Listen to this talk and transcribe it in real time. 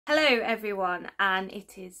Hello everyone, and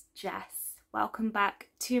it is Jess. Welcome back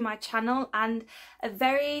to my channel and a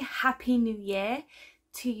very happy new year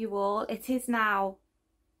to you all. It is now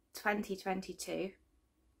 2022,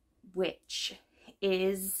 which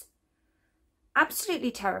is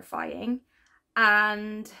absolutely terrifying,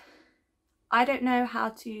 and I don't know how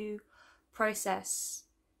to process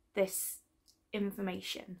this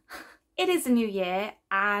information. It is a new year,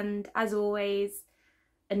 and as always,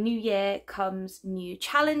 a new year comes new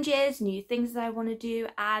challenges, new things that I want to do,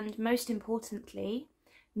 and most importantly,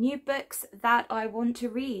 new books that I want to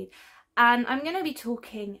read. And I'm going to be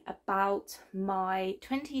talking about my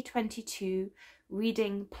 2022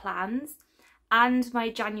 reading plans and my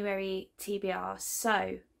January TBR.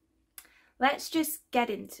 So let's just get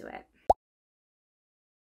into it.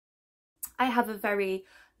 I have a very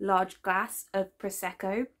large glass of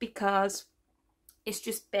Prosecco because it's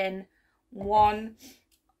just been one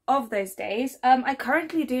of those days. I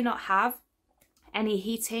currently do not have any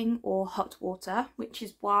heating or hot water, which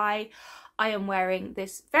is why I am wearing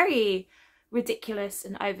this very ridiculous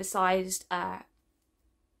and oversized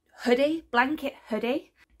blanket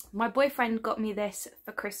hoodie. My boyfriend got me this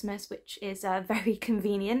for Christmas, which is very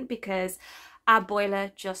convenient because our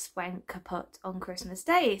boiler just went kaput on Christmas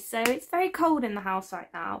Day, so it's very cold in the house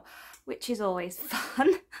right now, which is always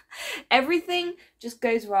fun. Everything just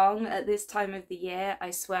goes wrong at this time of the year,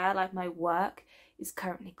 I swear. Like, my work is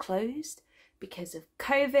currently closed because of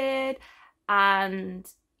COVID, and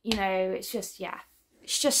you know, it's just, yeah,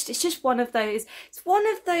 it's just one of those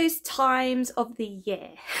times of the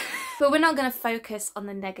year. But we're not going to focus on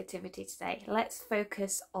the negativity today. Let's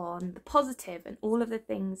focus on the positive and all of the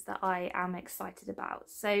things that I am excited about.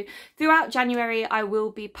 So throughout January, I will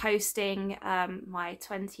be posting my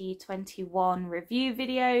 2021 review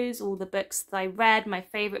videos, all the books that I read, my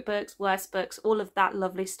favourite books, worst books, all of that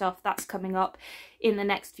lovely stuff. That's coming up in the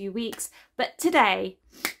next few weeks. But today,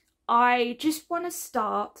 I just want to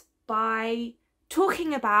start by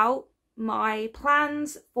talking about my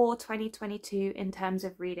plans for 2022 in terms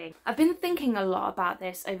of reading. I've been thinking a lot about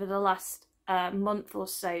this over the last month or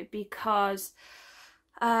so because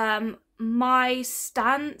my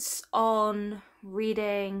stance on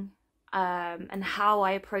reading and how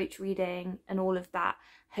I approach reading and all of that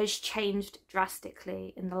has changed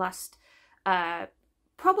drastically in the last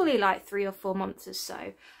probably like 3 or 4 months or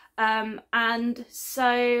so. And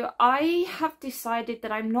so I have decided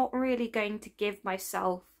that I'm not really going to give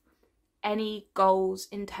myself any goals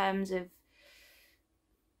in terms of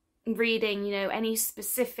reading, you know, any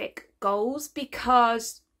specific goals,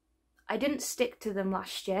 because I didn't stick to them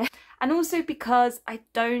last year, and also because I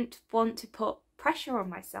don't want to put pressure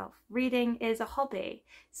on myself. Reading is a hobby,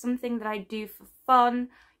 something that I do for fun,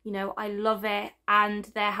 you know, I love it, and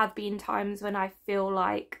there have been times when I feel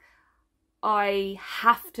like I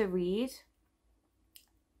have to read,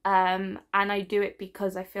 and I do it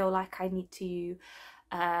because I feel like I need to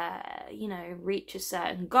you know, reach a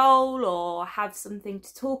certain goal or have something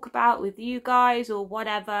to talk about with you guys or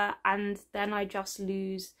whatever, and then I just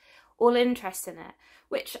lose all interest in it,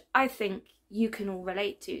 which I think you can all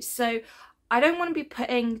relate to. So I don't want to be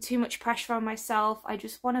putting too much pressure on myself. I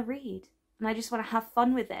just want to read and I just want to have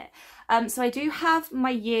fun with it. So I do have my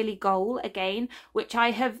yearly goal again, which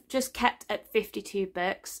I have just kept at 52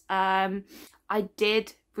 books. I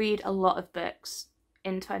did read a lot of books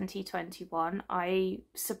in 2021. I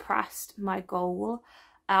surpassed my goal.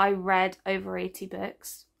 I read over 80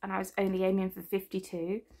 books and I was only aiming for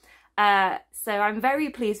 52. So I'm very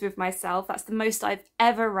pleased with myself. That's the most I've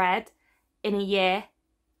ever read in a year.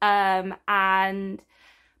 And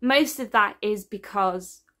most of that is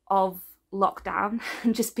because of lockdown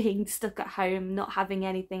and just being stuck at home, not having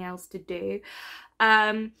anything else to do.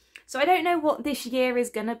 So I don't know what this year is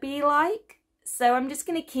gonna be like. So I'm just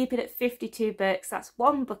going to keep it at 52 books. That's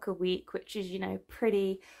 1 book a week, which is, you know,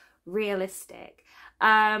 pretty realistic.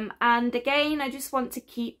 And again, I just want to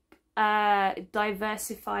keep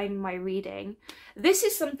diversifying my reading. This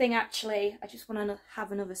is something, actually, I just want to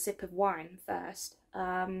have another sip of wine first.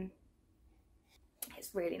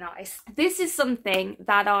 It's really nice. This is something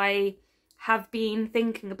that I have been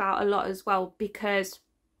thinking about a lot as well, because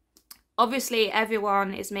obviously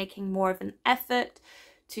everyone is making more of an effort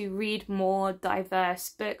to read more diverse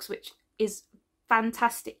books, which is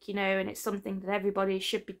fantastic, you know, and it's something that everybody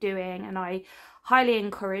should be doing, and I highly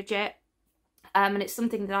encourage it. And it's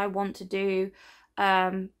something that I want to do,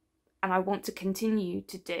 and I want to continue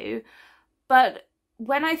to do. But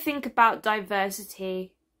when I think about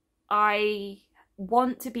diversity, I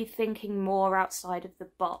want to be thinking more outside of the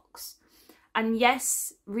box. And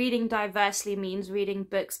yes, reading diversely means reading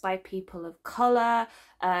books by people of colour,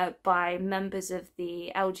 by members of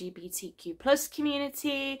the LGBTQ plus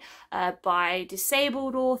community, by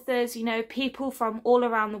disabled authors, you know, people from all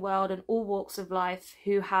around the world and all walks of life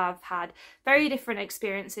who have had very different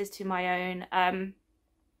experiences to my own.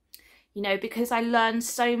 You know, because I learned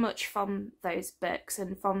so much from those books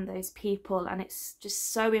and from those people, and it's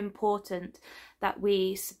just so important that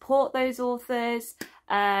we support those authors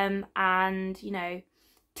and, you know,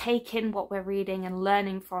 take in what we're reading and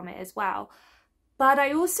learning from it as well. But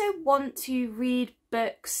I also want to read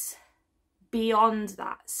books beyond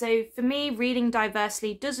that. So for me, reading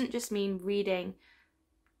diversely doesn't just mean reading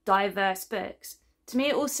diverse books. To me,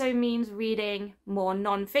 it also means reading more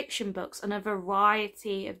non-fiction books on a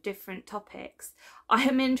variety of different topics. I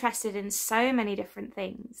am interested in so many different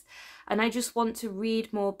things, and I just want to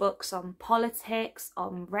read more books on politics,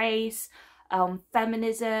 on race, on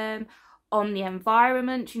feminism, on the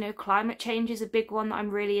environment. You know, climate change is a big one that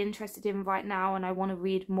I'm really interested in right now and I want to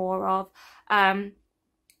read more of.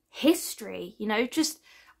 History, you know, just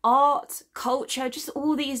art, culture, just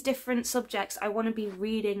all these different subjects I want to be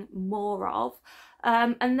reading more of.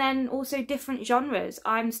 And then also different genres.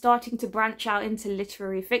 I'm starting to branch out into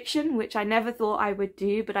literary fiction, which I never thought I would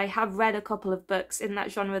do, but I have read a couple of books in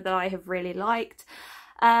that genre that I have really liked.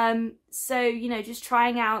 So, you know, just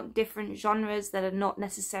trying out different genres that are not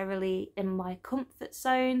necessarily in my comfort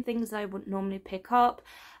zone, things that I wouldn't normally pick up,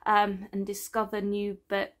 and discover new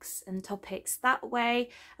books and topics that way.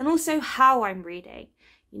 And also how I'm reading.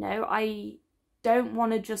 You know, I don't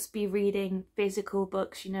want to just be reading physical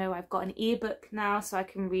books. You know, I've got an ebook now, so I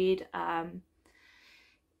can read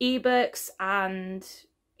ebooks and,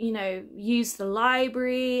 you know, use the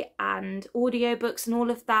library and audiobooks and all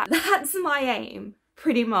of that. That's my aim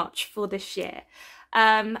pretty much for this year.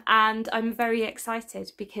 And I'm very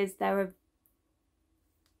excited because there are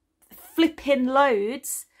flipping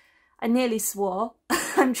loads. I nearly swore.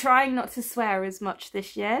 I'm trying not to swear as much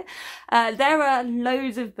this year. There are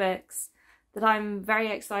loads of books that I'm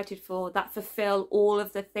very excited for that fulfill all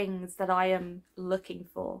of the things that I am looking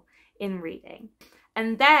for in reading.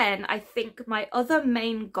 And then I think my other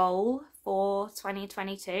main goal for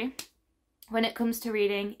 2022 when it comes to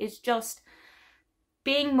reading is just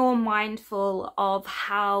being more mindful of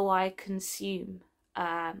how I consume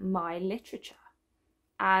my literature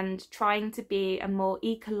and trying to be a more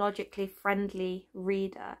ecologically friendly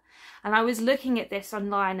reader. And I was looking at this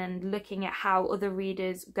online and looking at how other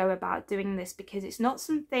readers go about doing this, because it's not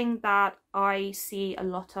something that I see a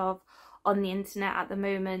lot of on the internet at the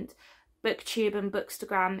moment. BookTube and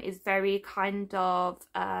Bookstagram is very kind of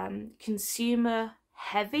consumer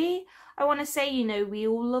heavy, I want to say. You know, we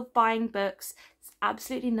all love buying books. There's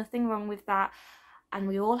absolutely nothing wrong with that. And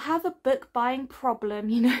we all have a book buying problem.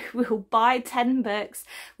 You know, we'll buy 10 books,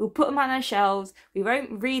 we'll put them on our shelves, we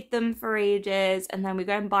won't read them for ages, and then we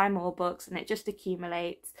go and buy more books and it just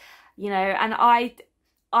accumulates, you know, and I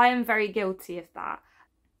am very guilty of that.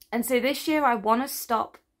 And so this year I want to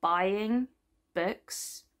stop buying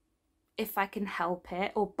books if I can help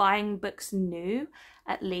it, or buying books new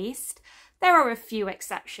at least. There are a few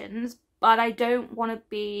exceptions, but I don't want to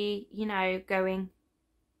be, you know, going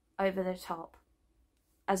over the top,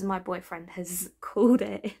 as my boyfriend has called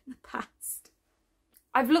it in the past.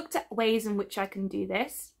 I've looked at ways in which I can do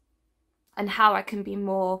this and how I can be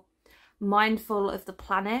more mindful of the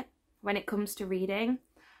planet when it comes to reading.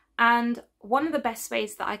 And one of the best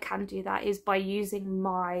ways that I can do that is by using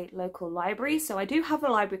my local library. So I do have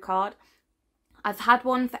a library card. I've had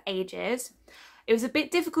one for ages. It was a bit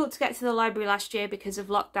difficult to get to the library last year because of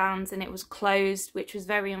lockdowns, and it was closed, which was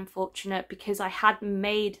very unfortunate because I had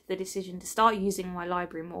made the decision to start using my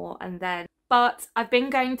library more. But I've been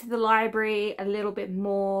going to the library a little bit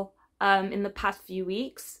more in the past few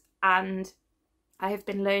weeks, and I have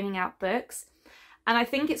been loaning out books. And I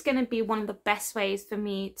think it's going to be one of the best ways for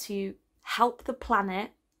me to help the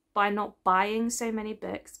planet by not buying so many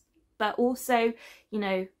books, but also, you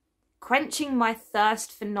know, quenching my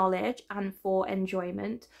thirst for knowledge and for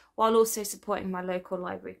enjoyment, while also supporting my local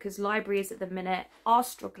library, because libraries at the minute are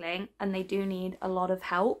struggling and they do need a lot of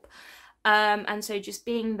help. And so just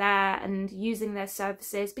being there and using their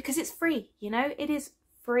services, because it's free, you know, it is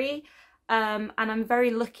free. And I'm very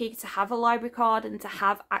lucky to have a library card and to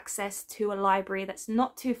have access to a library that's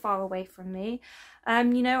not too far away from me.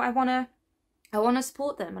 You know, I want to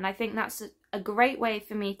support them, and I think that's a great way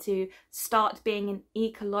for me to start being an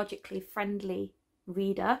ecologically friendly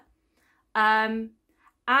reader. And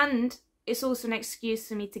it's also an excuse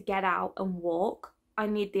for me to get out and walk. I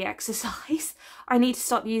need the exercise. I need to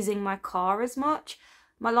stop using my car as much.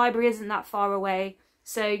 My library isn't that far away,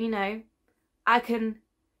 so, you know, I can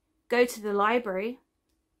go to the library,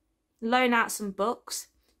 loan out some books,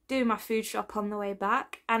 do my food shop on the way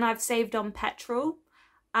back, and I've saved on petrol,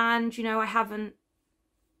 and, you know, I haven't,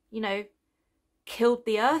 you know, killed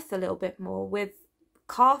the earth a little bit more with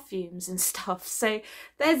car fumes and stuff. So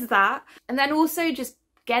there's that. And then also just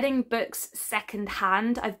getting books second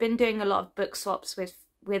hand. I've been doing a lot of book swaps with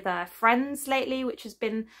friends lately, which has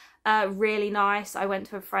been really nice. I went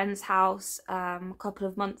to a friend's house a couple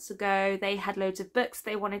of months ago. They had loads of books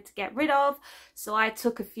they wanted to get rid of, so I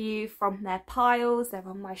took a few from their piles. They're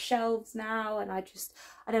on my shelves now, and I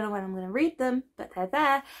don't know when I'm going to read them, but they're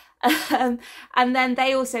there. And then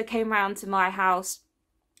they also came round to my house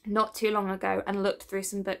not too long ago and looked through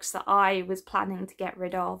some books that I was planning to get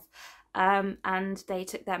rid of, and they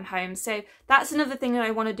took them home. So that's another thing that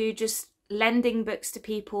I want to do, just lending books to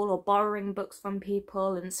people or borrowing books from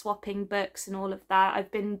people and swapping books and all of that. I've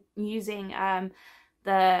been using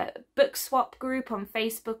the book swap group on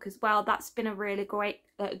Facebook as well. That's been a really great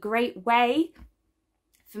way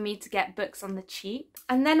for me to get books on the cheap.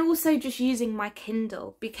 And then also just using my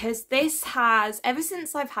Kindle, because this has, ever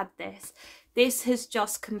since I've had this has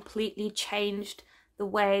just completely changed the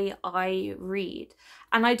way I read.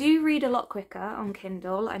 And I do read a lot quicker on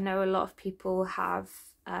Kindle. I know a lot of people have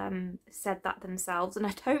said that themselves, and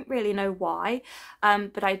I don't really know why,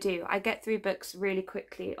 but I do. I get through books really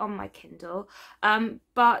quickly on my Kindle.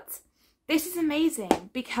 But this is amazing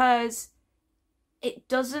because it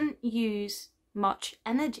doesn't use much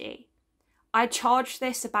energy. I charge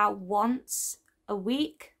this about once a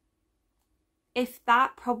week, if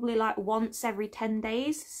that, probably like once every 10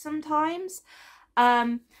 days sometimes.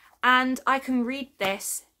 And I can read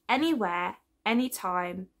this anywhere,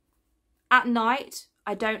 anytime. At night,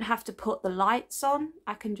 I don't have to put the lights on.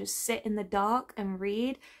 I can just sit in the dark and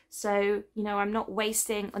read. So, you know, I'm not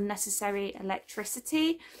wasting unnecessary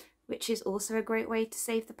electricity, which is also a great way to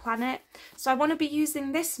save the planet. So I want to be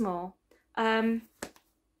using this more. We're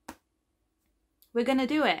going to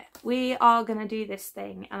do it. We are going to do this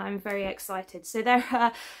thing, and I'm very excited. So there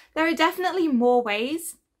are definitely more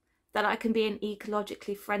ways that I can be an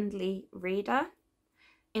ecologically friendly reader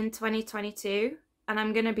in 2022. And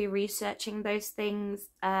I'm going to be researching those things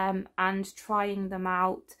and trying them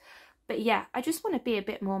out. But yeah, I just want to be a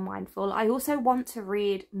bit more mindful. I also want to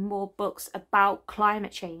read more books about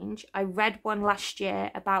climate change. I read one last year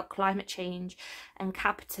about climate change and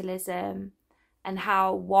capitalism and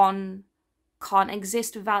how one can't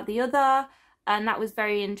exist without the other. And that was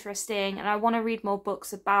very interesting. And I want to read more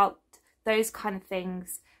books about those kind of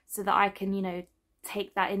things so that I can, you know,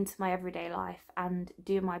 take that into my everyday life and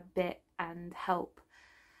do my bit and help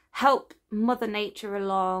Mother Nature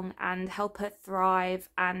along and help her thrive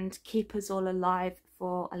and keep us all alive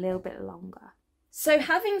for a little bit longer. So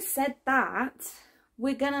having said that,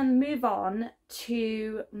 we're gonna move on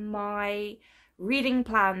to my reading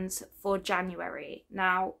plans for January.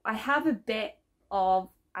 Now, I have a bit of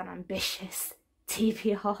an ambitious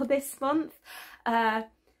TBR this month.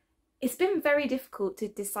 It's been very difficult to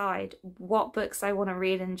decide what books I want to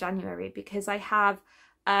read in January, because I have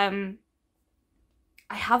a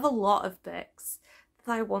lot of books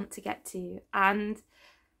that I want to get to, and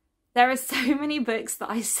there are so many books that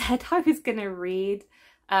I said I was going to read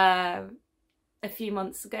a few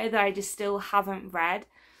months ago that I just still haven't read.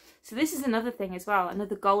 So this is another thing as well,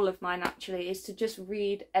 another goal of mine actually, is to just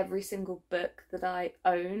read every single book that I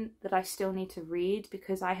own that I still need to read,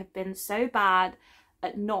 because I have been so bad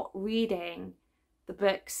at not reading the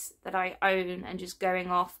books that I own and just going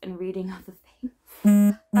off and reading other things.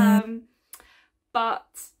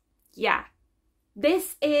 But yeah,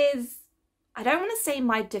 this is, I don't want to say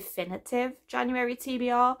my definitive January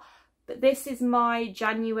TBR, but this is my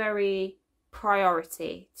January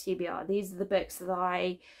priority TBR. These are the books that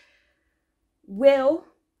I will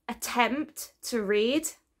attempt to read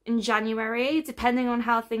in January, depending on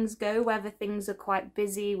how things go, whether things are quite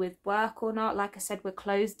busy with work or not. Like I said, we're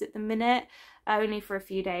closed at the minute, only for a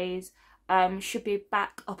few days. Should be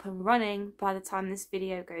back up and running by the time this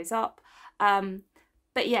video goes up.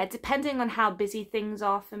 But yeah, depending on how busy things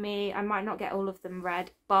are for me, I might not get all of them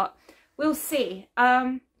read, but we'll see.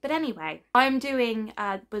 But anyway, I'm doing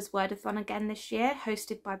Buzzwordathon again this year,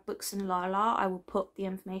 hosted by Books and Lala. I will put the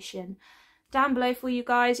information down below for you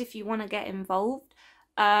guys if you want to get involved.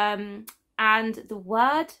 And the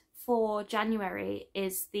word for January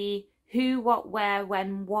is the who, what, where,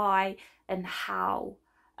 when, why, and how.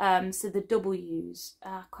 So the W's,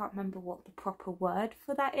 I can't remember what the proper word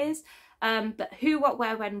for that is, but who, what,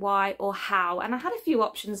 where, when, why, or how. And I had a few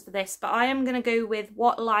options for this, but I am going to go with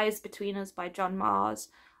What Lies Between Us by John Marrs.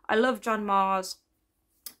 I love John Marrs.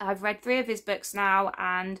 I've read 3 of his books now,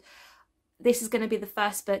 and this is going to be the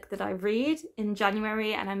first book that I read in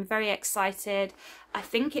January, and I'm very excited. I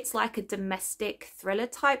think it's like a domestic thriller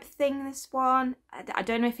type thing, this one. I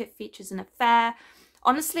don't know if it features an affair.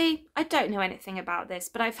 Honestly, I don't know anything about this,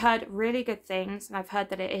 but I've heard really good things, and I've heard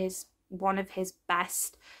that it is one of his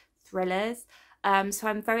best thrillers. So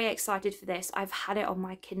I'm very excited for this. I've had it on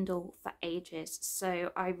my Kindle for ages,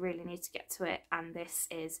 so I really need to get to it, and this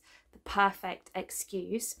is the perfect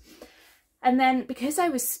excuse. And then, because I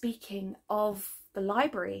was speaking of the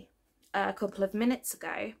library a couple of minutes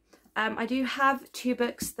ago, I do have 2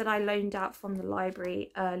 books that I loaned out from the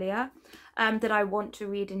library earlier that I want to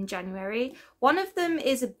read in January. One of them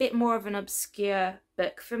is a bit more of an obscure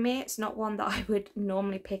book for me. It's not one that I would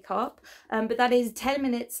normally pick up, but that is 10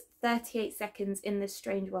 Minutes, 38 Seconds in This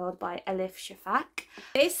Strange World by Elif Shafak.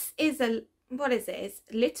 This is what is it? It's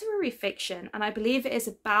literary fiction, and I believe it is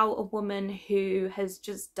about a woman who has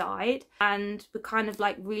just died, and we're kind of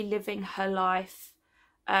like reliving her life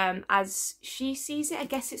as she sees it. I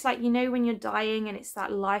guess it's like, you know, when you're dying and it's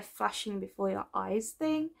that life flashing before your eyes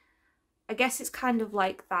thing. I guess it's kind of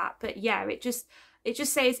like that. But yeah, it just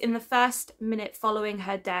says, in the first minute following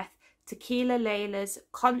her death, Tequila Layla's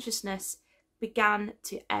consciousness began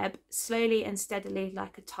to ebb slowly and steadily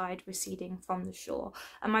like a tide receding from the shore.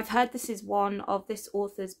 And I've heard this is one of this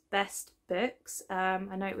author's best books. I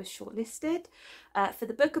know it was shortlisted for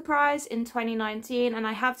the Booker Prize in 2019, and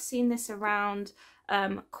I have seen this around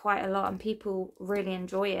quite a lot, and people really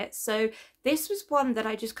enjoy it. So this was one that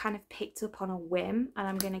I just kind of picked up on a whim, and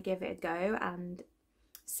I'm going to give it a go and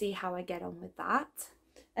see how I get on with that.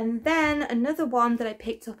 And then another one that I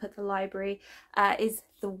picked up at the library is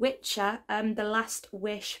The Witcher, The Last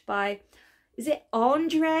Wish by, is it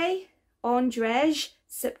Andrzej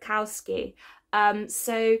Sapkowski.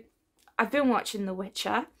 So I've been watching The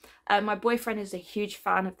Witcher. My boyfriend is a huge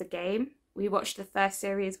fan of the game. We watched the first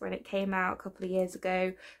series when it came out a couple of years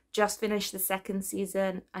ago, just finished the 2nd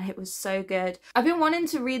season, and it was so good. I've been wanting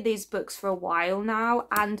to read these books for a while now,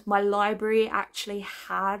 and my library actually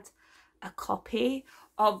had a copy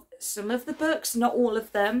of some of the books, not all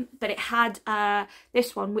of them, but it had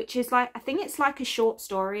this one, which is like, I think it's like a short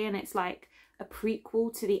story, and it's like a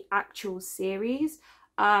prequel to the actual series.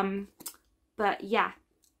 But yeah,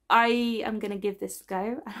 I am gonna give this a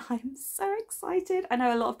go, and I'm so excited. I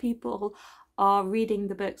know a lot of people are reading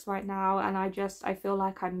the books right now, and I feel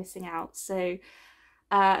like I'm missing out. So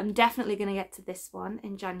I'm definitely going to get to this one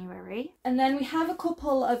in January. And then we have a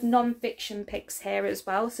couple of non-fiction picks here as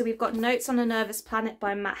well. So we've got Notes on a Nervous Planet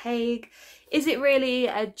by Matt Haig. Is it really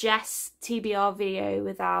a Jess TBR video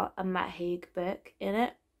without a Matt Haig book in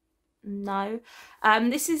it? No.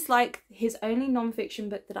 This is like his only non-fiction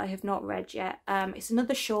book that I have not read yet. It's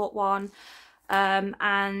another short one.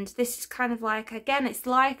 And this is kind of like, again, it's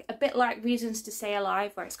like a bit like Reasons to Stay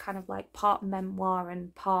Alive, where it's kind of like part memoir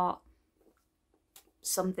and part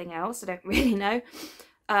something else, I don't really know.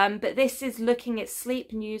 But this is looking at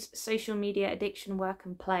sleep, news, social media, addiction, work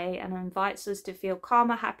and play, and invites us to feel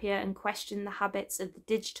calmer, happier and question the habits of the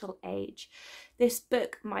digital age. This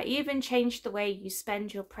book might even change the way you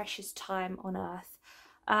spend your precious time on earth.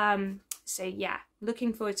 So yeah,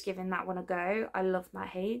 looking forward to giving that one a go. I love Matt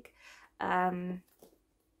Haig. And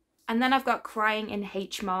then I've got Crying in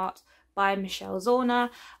H Mart by Michelle Zauner.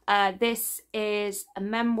 This is a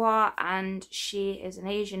memoir, and she is an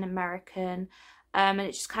Asian American, and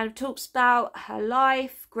it just kind of talks about her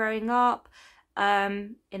life growing up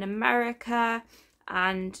in America,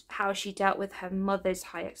 and how she dealt with her mother's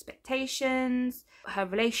high expectations, her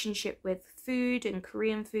relationship with food and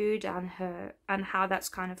Korean food, and how that's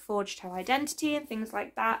kind of forged her identity and things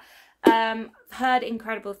like that. I've heard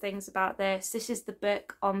incredible things about this. This is the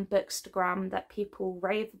book on Bookstagram that people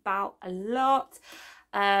rave about a lot,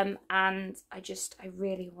 and I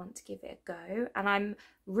really want to give it a go, and I'm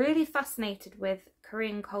really fascinated with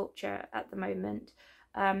Korean culture at the moment.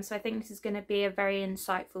 So I think this is going to be a very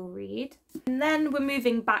insightful read. And then we're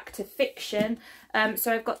moving back to fiction.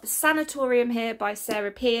 So I've got The Sanatorium here by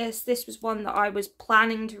Sarah Pearse. This was one that I was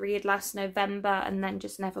planning to read last November and then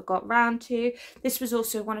just never got round to. This was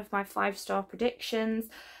also one of my 5-star predictions.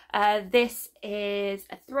 This is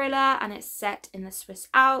a thriller, and it's set in the Swiss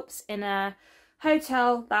Alps in a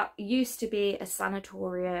hotel that used to be a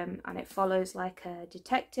sanatorium, and it follows like a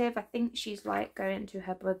detective. I think she's like going to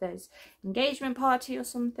her brother's engagement party or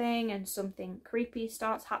something, and something creepy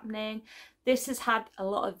starts happening. This has had a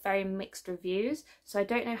lot of very mixed reviews, so I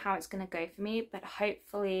don't know how it's going to go for me, but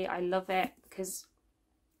hopefully I love it, because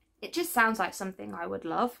it just sounds like something I would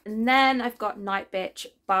love. And then I've got Night Bitch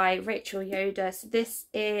by Rachel Yoder. So this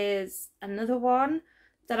is another one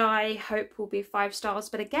that I hope will be 5 stars,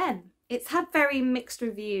 but again, it's had very mixed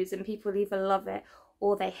reviews and people either love it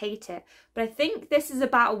or they hate it. But I think this is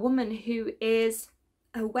about a woman who is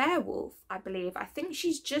a werewolf, I believe. I think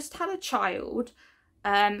she's just had a child,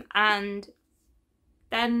 and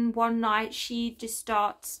then one night she just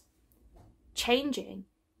starts changing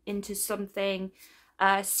into something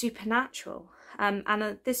supernatural.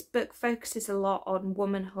 And this book focuses a lot on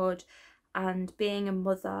womanhood and being a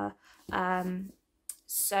mother.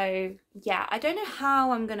 So yeah, I don't know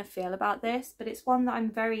how I'm gonna feel about this, but it's one that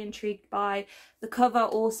I'm very intrigued by. The cover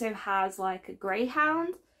also has like a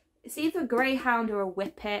greyhound. It's either a greyhound or a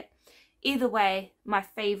whippet. Either way, my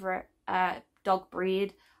favourite dog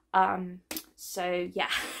breed. So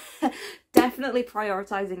yeah, definitely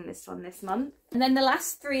prioritising this one this month. And then the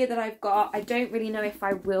last three that I've got, I don't really know if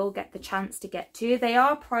I will get the chance to get to. They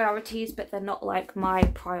are priorities, but they're not like my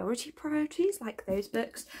priorities like those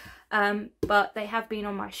books. But they have been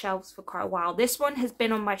on my shelves for quite a while. This one has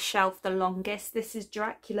been on my shelf the longest. This is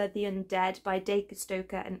Dracula the Undead by Dacre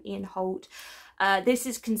Stoker and Ian Holt. This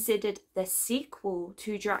is considered the sequel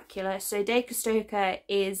to Dracula. So Dacre Stoker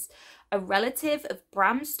is a relative of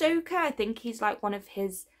Bram Stoker. I think he's like one of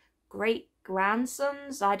his great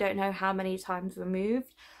grandsons. I don't know how many times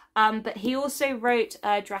removed. But he also wrote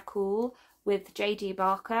Dracul with J.D.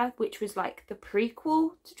 Barker, which was like the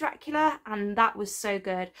prequel to Dracula, and that was so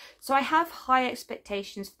good. So I have high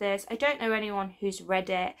expectations for this. I don't know anyone who's read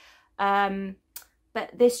it, but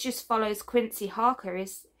this just follows Quincy Harker,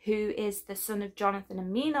 who is the son of Jonathan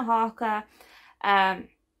and Mina Harker, and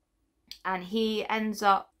he ends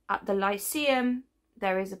up at the Lyceum.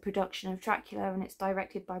 There is a production of Dracula and it's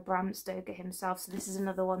directed by Bram Stoker himself, so this is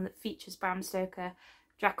another one that features Bram Stoker.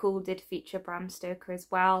 Dracul did feature Bram Stoker as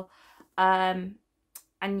well. And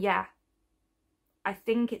yeah, I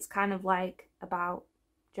think it's kind of like about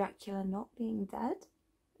Dracula not being dead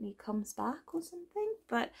and he comes back or something.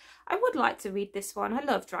 But I would like to read this one. I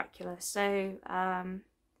love Dracula, so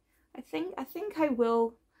I think I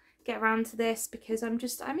will get around to this because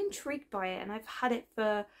I'm intrigued by it and I've had it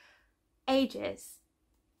for ages.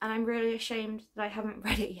 And I'm really ashamed that I haven't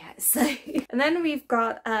read it yet. So, and then we've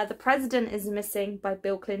got The President is Missing by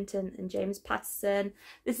Bill Clinton and James Patterson.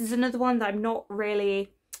 This is another one that I'm not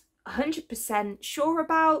really 100% sure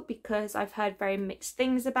about because I've heard very mixed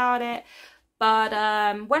things about it. But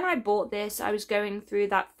when I bought this, I was going through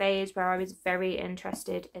that phase where I was very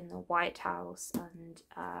interested in the White House and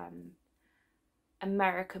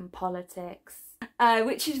American politics,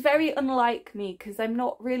 which is very unlike me because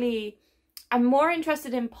I'm more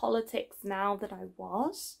interested in politics now than I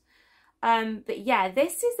was. But yeah,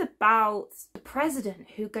 this is about the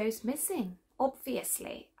president who goes missing,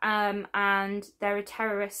 obviously. And there are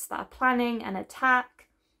terrorists that are planning an attack.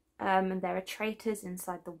 And there are traitors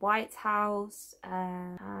inside the White House.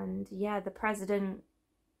 And yeah, the president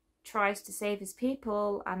tries to save his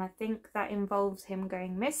people. And I think that involves him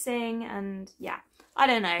going missing. And yeah, I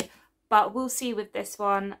don't know. But we'll see with this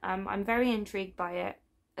one. I'm very intrigued by it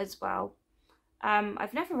as well.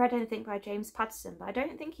 I've never read anything by James Patterson, but I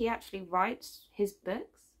don't think he actually writes his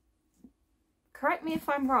books. Correct me if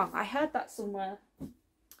I'm wrong. I heard that somewhere.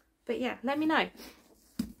 But yeah, let me know.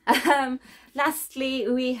 Lastly,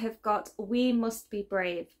 we have got We Must Be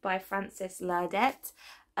Brave by Frances Lardette.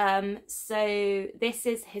 So this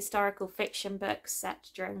is a historical fiction book set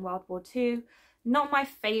during World War II. Not my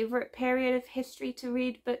favourite period of history to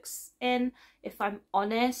read books in, if I'm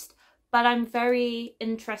honest. But I'm very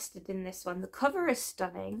interested in this one. The cover is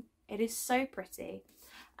stunning. It is so pretty.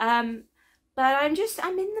 But I'm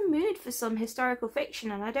in the mood for some historical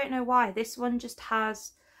fiction and I don't know why. This one just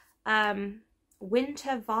has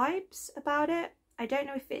winter vibes about it. I don't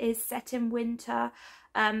know if it is set in winter,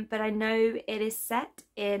 but I know it is set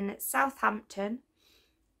in Southampton.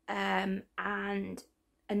 And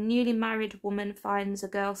a newly married woman finds a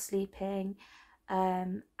girl sleeping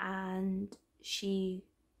and she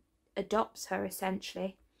adopts her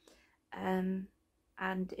essentially, and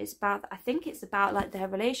it's about, I think it's about like their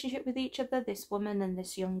relationship with each other, this woman and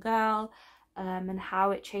this young girl, and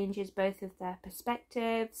how it changes both of their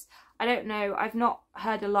perspectives. I don't know, I've not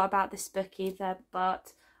heard a lot about this book either,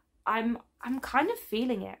 but I'm kind of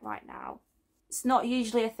feeling it right now. It's not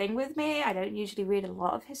usually a thing with me. I don't usually read a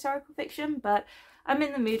lot of historical fiction, but I'm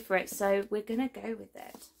in the mood for it, so we're gonna go with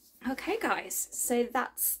it. Okay guys, so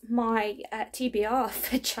that's my TBR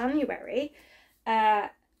for January.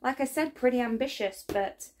 Like I said, pretty ambitious,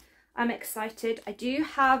 but I'm excited. I do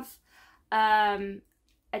have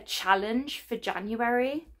a challenge for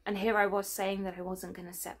January, and here I was saying that I wasn't going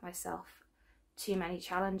to set myself too many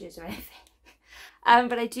challenges or anything.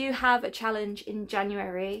 But I do have a challenge in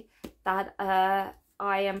January that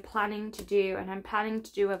I am planning to do, and I'm planning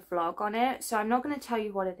to do a vlog on it. So I'm not going to tell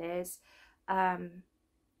you what it is,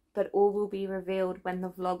 but all will be revealed when the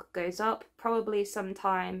vlog goes up, probably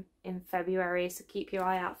sometime in February, so keep your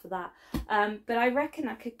eye out for that. But I reckon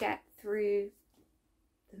I could get through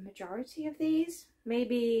the majority of these,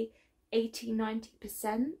 maybe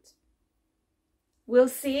 80–90%. We'll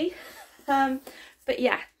see. But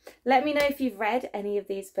yeah, let me know if you've read any of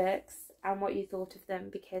these books and what you thought of them,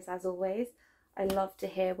 because as always, I love to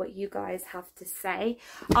hear what you guys have to say.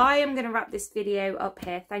 I am going to wrap this video up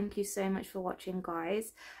here. Thank you so much for watching,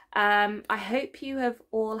 guys. I hope you have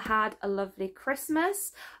all had a lovely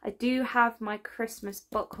Christmas. I do have my Christmas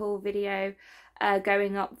book haul video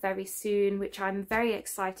going up very soon, which I'm very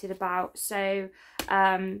excited about. So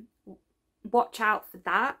watch out for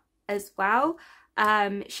that as well.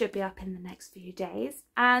 It should be up in the next few days.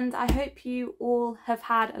 And I hope you all have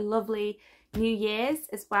had a lovely New Year's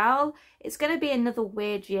as well. It's going to be another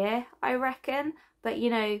weird year, I reckon, but you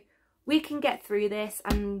know, we can get through this,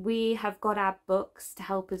 and we have got our books to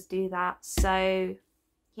help us do that. So,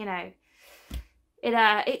 you know,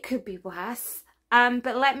 it could be worse.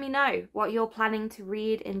 But let me know what you're planning to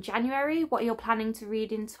read in January, what you're planning to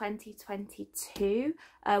read in 2022,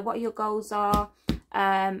 what your goals are,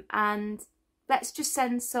 and let's just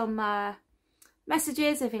send some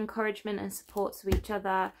messages of encouragement and support to each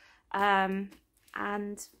other.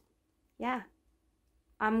 And yeah,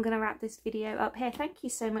 I'm gonna wrap this video up here. Thank you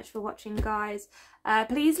so much for watching, guys.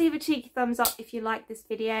 Please leave a cheeky thumbs up if you like this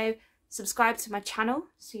video. Subscribe to my channel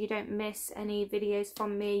so you don't miss any videos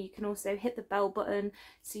from me. You can also hit the bell button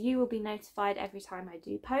so you will be notified every time I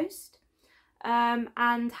do post.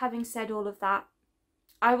 And having said all of that,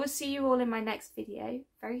 I will see you all in my next video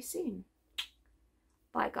very soon.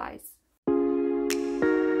 Bye, guys.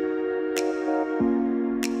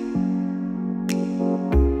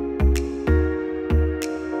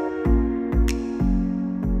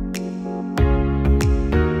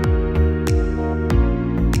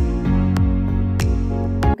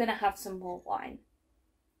 I'm gonna have some more wine.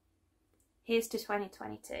 Here's to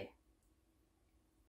 2022.